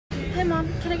Hi, Mom.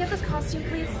 Can I get this costume,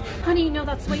 please? Honey, no,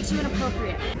 that's way too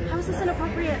inappropriate. How is this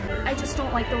inappropriate? I just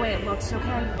don't like the way it looks,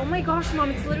 okay? Oh my gosh, Mom,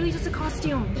 it's literally just a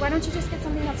costume. Why don't you just get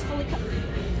something that's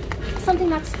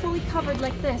fully covered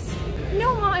like this?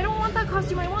 No, Mom, I don't want that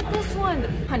costume. I want this one.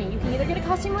 Honey, you can either get a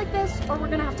costume like this or we're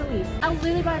gonna have to leave. I'll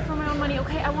literally buy it for my own money,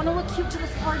 okay? I want to look cute to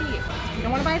this party. If you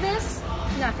don't want to buy this,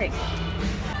 nothing.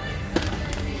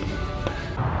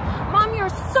 Mom, you're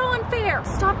so unfair.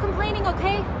 Stop complaining,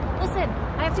 okay? Listen,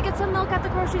 I have to get some milk at the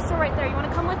grocery store right there. You want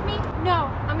to come with me?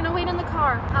 No, I'm gonna wait in the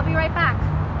car. I'll be right back.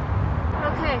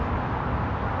 Okay.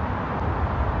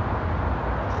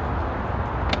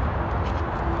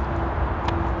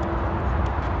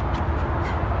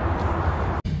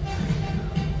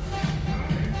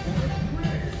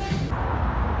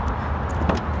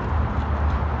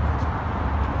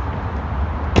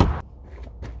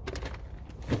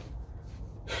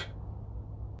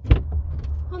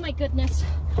 Goodness.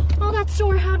 All that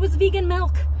store had was vegan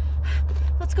milk.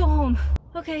 Let's go home.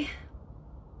 Okay.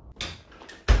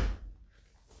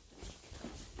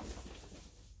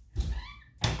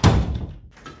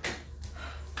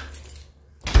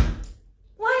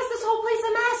 Why is this whole place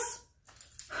a mess?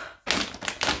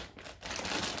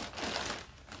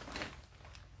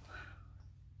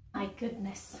 My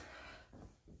goodness.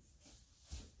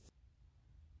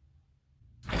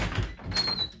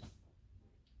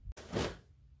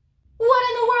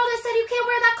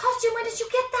 When did you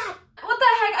get that? What the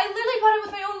heck? I literally bought it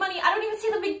with my own money. I don't even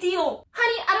see the big deal.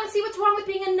 Honey, I don't see what's wrong with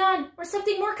being a nun or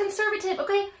something more conservative,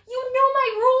 okay? You know my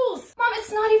rules. Mom,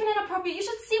 it's not even inappropriate. You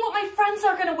should see what my friends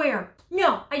are gonna wear.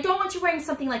 No, I don't want you wearing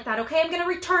something like that, okay? I'm gonna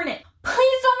return it.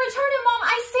 Please don't return it, Mom.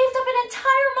 I saved up an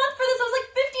entire month for this. It was like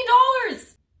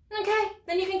 $50. Okay,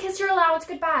 then you can kiss your allowance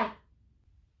goodbye.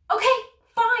 Okay,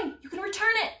 fine. You can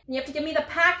return it. And you have to give me the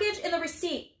package and the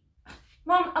receipt.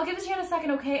 Mom, I'll give it to you in a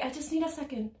second, okay? I just need a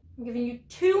second. I'm giving you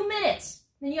 2 minutes.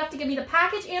 Then you have to give me the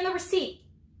package and the receipt.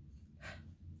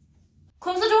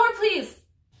 Close the door, please.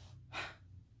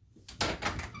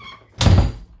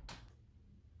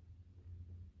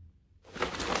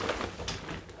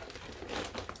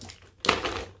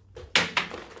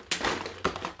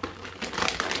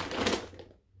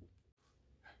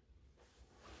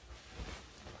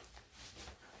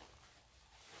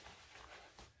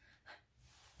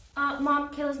 Mom,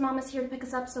 Kayla's mom is here to pick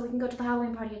us up so we can go to the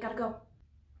Halloween party. I gotta go.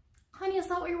 Honey, is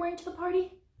that what you're wearing to the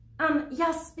party?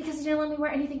 Yes, because you didn't let me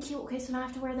wear anything cute. Okay, so now I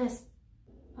have to wear this.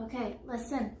 Okay,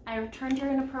 listen. I returned your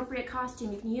inappropriate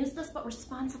costume. You can use this, but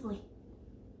responsibly.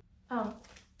 Oh.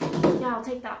 Yeah, I'll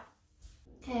take that.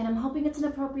 Okay, and I'm hoping it's an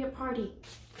appropriate party.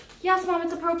 Yes, Mom,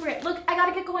 it's appropriate. Look, I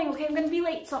gotta get going, okay? I'm gonna be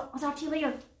late, so I'll talk to you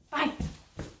later. Bye.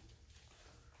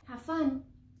 Have fun.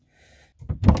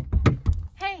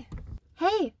 Hey.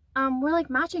 Hey. We're like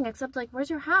matching, except like, where's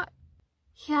your hat?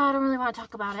 Yeah, I don't really want to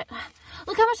talk about it.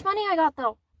 Look how much money I got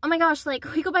though. Oh my gosh, like,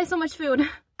 we could buy so much food.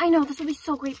 I know, this will be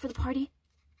so great for the party.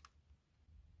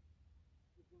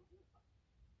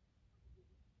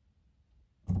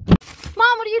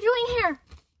 Mom, what are you doing here?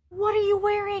 What are you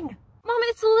wearing? Mom,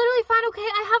 it's literally fine, okay?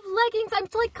 I have leggings. I'm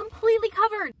like completely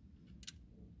covered.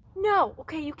 No,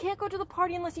 okay, you can't go to the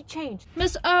party unless you change.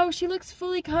 Miss O, she looks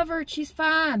fully covered. She's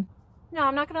fine. No,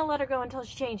 I'm not gonna let her go until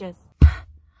she changes.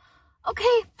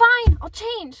 Okay, fine, I'll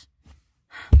change.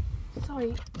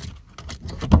 Sorry.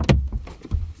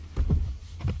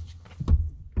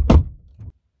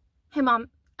 Hey, Mom,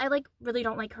 I really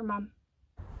don't like her, Mom.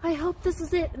 I hope this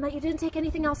is it and that you didn't take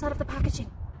anything else out of the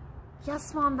packaging.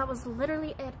 Yes, Mom, that was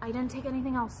literally it. I didn't take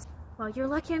anything else. Well, you're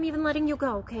lucky I'm even letting you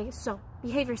go, okay? So,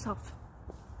 behave yourself.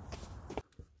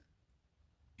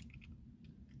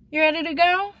 You ready to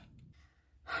go?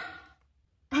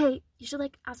 Hey, you should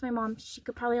ask my mom. She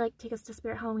could probably take us to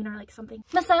Spirit Halloween or something.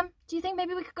 Miss Em, do you think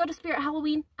maybe we could go to Spirit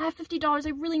Halloween? I have $50. I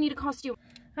really need a costume.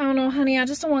 I don't know, honey. I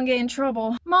just don't want to get in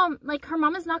trouble. Mom, her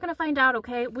mom is not going to find out,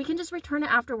 okay? We can just return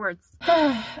it afterwards.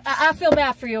 I feel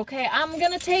bad for you, okay? I'm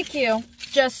going to take you.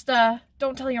 Just,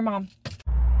 don't tell your mom.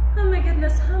 Oh my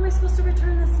goodness, how am I supposed to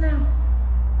return this now?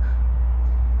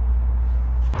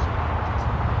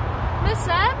 Miss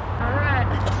Em? Alright.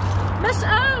 Miss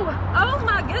O! Oh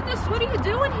my goodness, what are you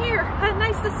doing here?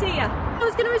 Nice to see you. I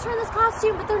was gonna return this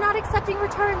costume, but they're not accepting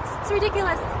returns. It's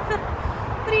ridiculous.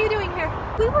 What are you doing here?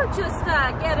 We were just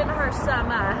getting her some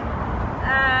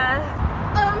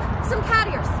cat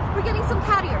ears. We're getting some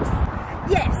cat ears.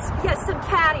 Yes, some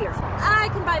cat ears. I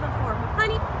can buy them for her.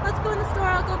 Honey, let's go in the store.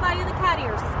 I'll go buy you the cat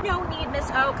ears. No need, Miss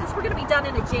O, because we're gonna be done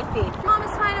in a jiffy. Mom,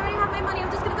 it's fine. I already have my money. I'm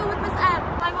just gonna go with Miss M.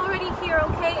 I'm already here,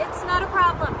 okay? It's not a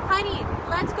problem. Honey,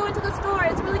 let's go into the store.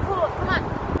 It's really cool. Come on.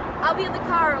 I'll be in the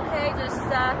car, okay? Just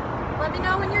let me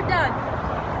know when you're done.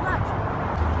 Good luck.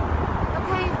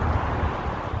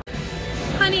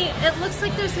 It looks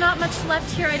like there's not much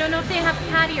left here. I don't know if they have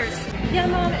cat ears. Yeah,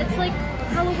 Mom, it's like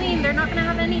Halloween. They're not gonna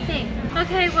have anything.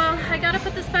 Okay, well, I gotta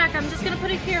put this back. I'm just gonna put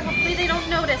it here. Hopefully they don't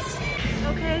notice.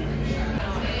 Okay.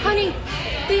 Honey,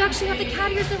 they actually have the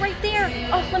cat ears. They're right there.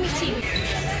 Oh, let me see.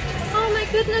 Oh my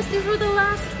goodness, these were the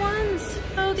last ones.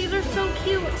 Oh, these are so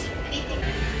cute.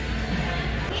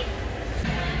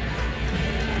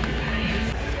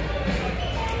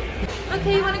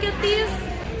 Okay, you wanna get these?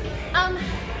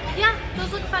 Yeah,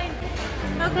 those look fine.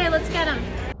 Okay, let's get them.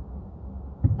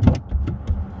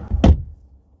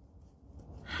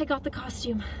 I got the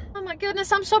costume. Oh my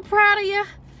goodness, I'm so proud of you.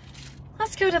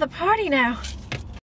 Let's go to the party now.